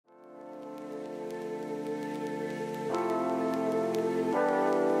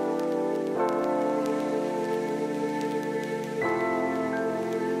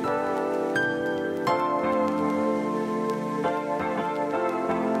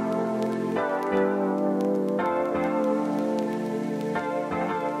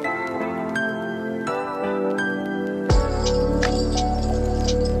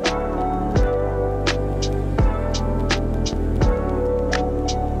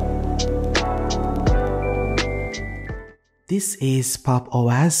This is Pop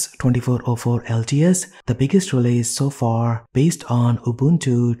OS 2404 LTS, the biggest release so far based on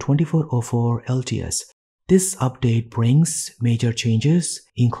Ubuntu 2404 LTS. This update brings major changes,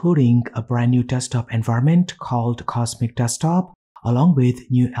 including a brand new desktop environment called Cosmic Desktop, along with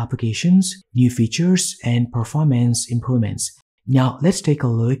new applications, new features, and performance improvements. Now let's take a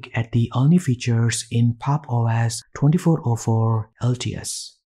look at the all new features in Pop OS 2404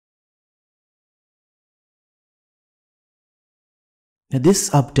 LTS. Now, this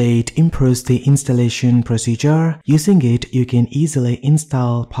update improves the installation procedure. Using it, you can easily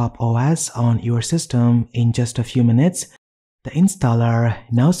install Pop OS on your system in just a few minutes. The installer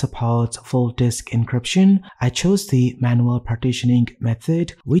now supports full disk encryption. I chose the manual partitioning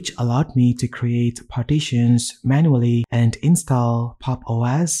method, which allowed me to create partitions manually and install Pop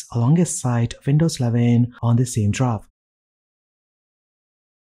OS alongside Windows 11 on the same drive.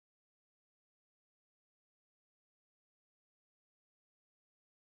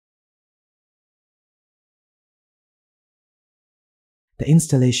 The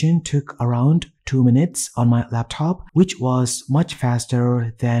installation took around 2 minutes on my laptop, which was much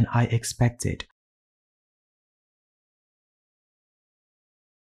faster than I expected.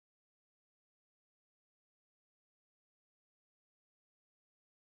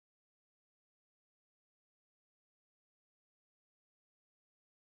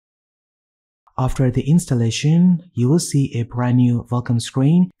 After the installation, you will see a brand new welcome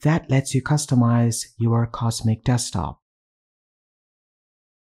screen that lets you customize your Cosmic Desktop.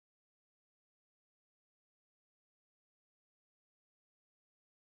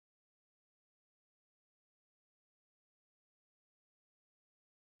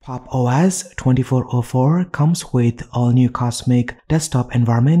 Pop OS 2404 comes with all-new Cosmic Desktop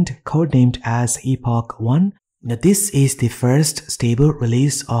environment codenamed as Epoch 1. Now, this is the first stable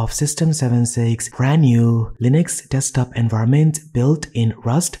release of System76's brand new Linux desktop environment built in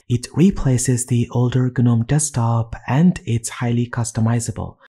Rust. It replaces the older GNOME desktop and it's highly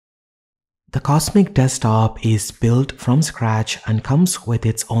customizable. The Cosmic Desktop is built from scratch and comes with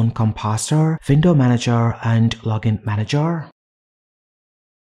its own composer, window manager, and login manager.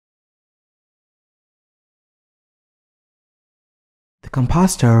 The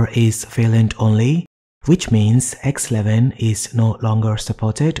composer is Pavilion only, which means X11 is no longer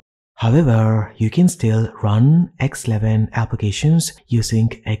supported. However, you can still run X11 applications using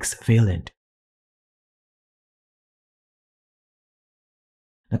Pavilion.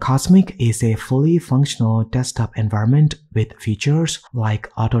 The Cosmic is a fully functional desktop environment with features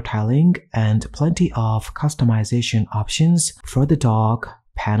like auto-tiling and plenty of customization options for the dock,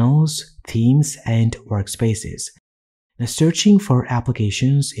 panels, themes, and workspaces. Now, searching for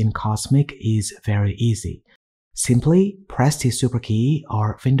applications in Cosmic is very easy. Simply press the super key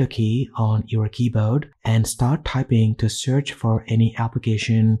or window key on your keyboard and start typing to search for any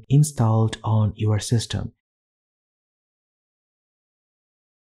application installed on your system.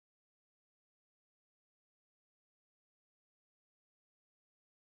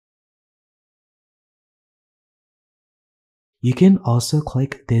 You can also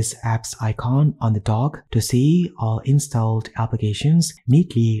click this apps icon on the dock to see all installed applications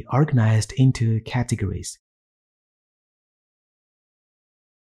neatly organized into categories.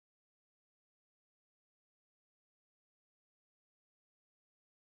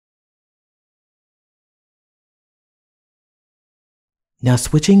 Now,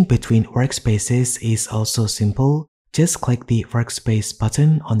 switching between workspaces is also simple. Just click the Workspace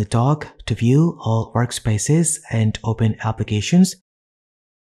button on the dock to view all workspaces and open applications.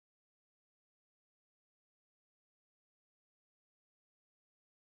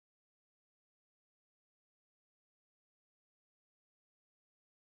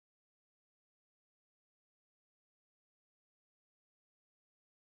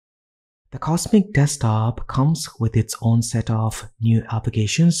 The Cosmic Desktop comes with its own set of new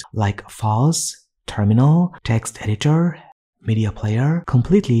applications like Files, Terminal, Text Editor, Media Player,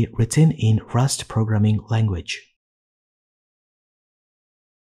 completely written in Rust programming language.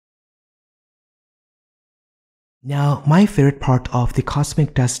 Now, my favorite part of the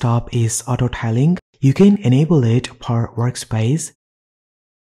Cosmic Desktop is auto-tiling. You can enable it per workspace.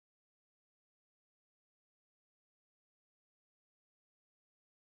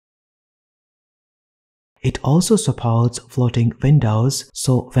 It also supports floating windows,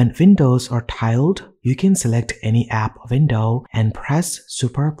 so when windows are tiled, you can select any app window and press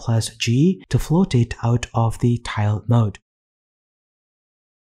Super plus G to float it out of the tile mode.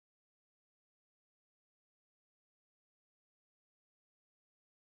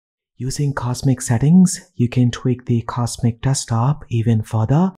 Using Cosmic settings, you can tweak the Cosmic Desktop even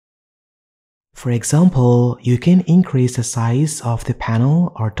further. For example, you can increase the size of the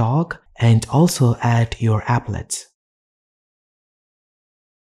panel or dock and also add your applets.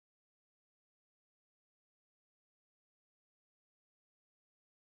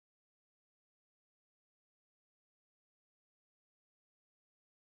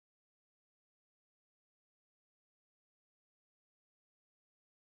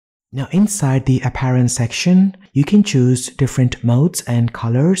 Now inside the apparent section, you can choose different modes and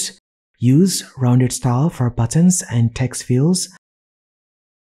colors, use rounded style for buttons and text fields,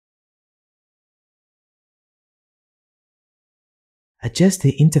 adjust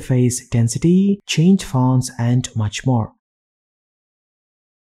the interface density, change fonts, and much more.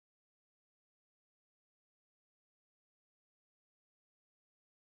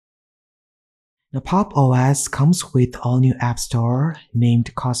 Now Pop! OS comes with all-new App Store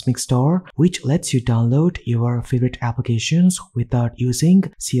named Cosmic Store, which lets you download your favorite applications without using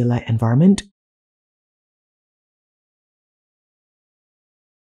CLI environment.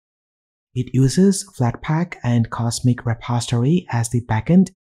 It uses Flatpak and Cosmic Repository as the backend.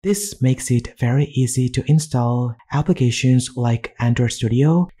 This makes it very easy to install applications like Android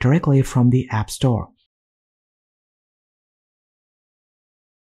Studio directly from the App Store.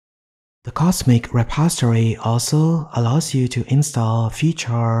 The Cosmic Repository also allows you to install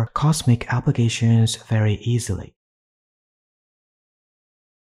future Cosmic applications very easily.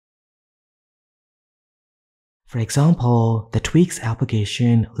 For example, the Tweaks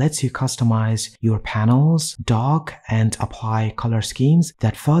application lets you customize your panels, dock, and apply color schemes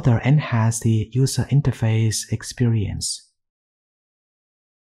that further enhance the user interface experience.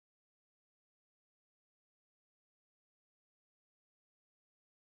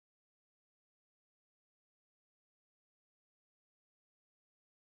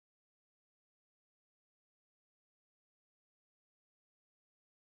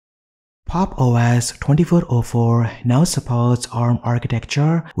 Pop! OS 2404 now supports ARM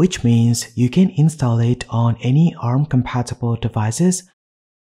architecture, which means you can install it on any ARM-compatible devices.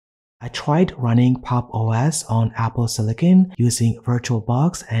 I tried running Pop! OS on Apple Silicon using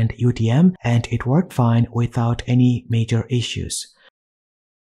VirtualBox and UTM, and it worked fine without any major issues.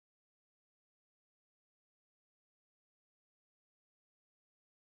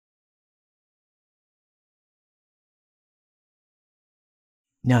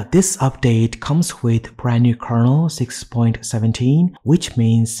 Now this update comes with brand new kernel 6.17, which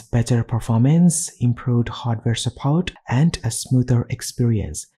means better performance, improved hardware support, and a smoother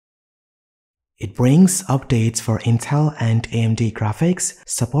experience. It brings updates for Intel and AMD graphics,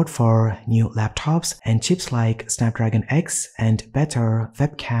 support for new laptops and chips like Snapdragon X, and better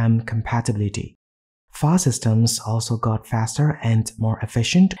webcam compatibility. File systems also got faster and more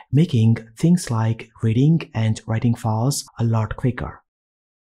efficient, making things like reading and writing files a lot quicker.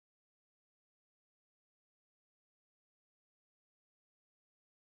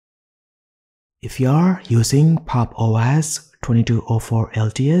 If you are using Pop! OS 2204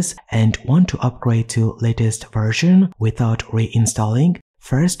 LTS and want to upgrade to latest version without reinstalling,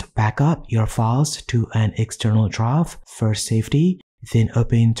 first back up your files to an external drive for safety, then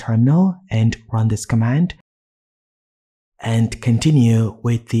open Terminal and run this command, and continue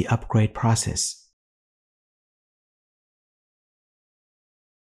with the upgrade process.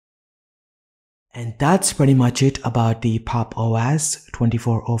 And that's pretty much it about the Pop! OS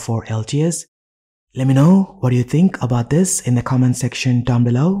 2404 LTS. Let me know what you think about this in the comment section down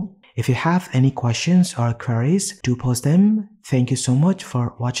below. If you have any questions or queries, do post them. Thank you so much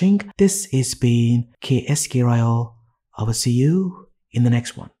for watching. This has been KSK Royal. I will see you in the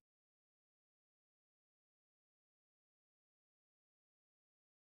next one.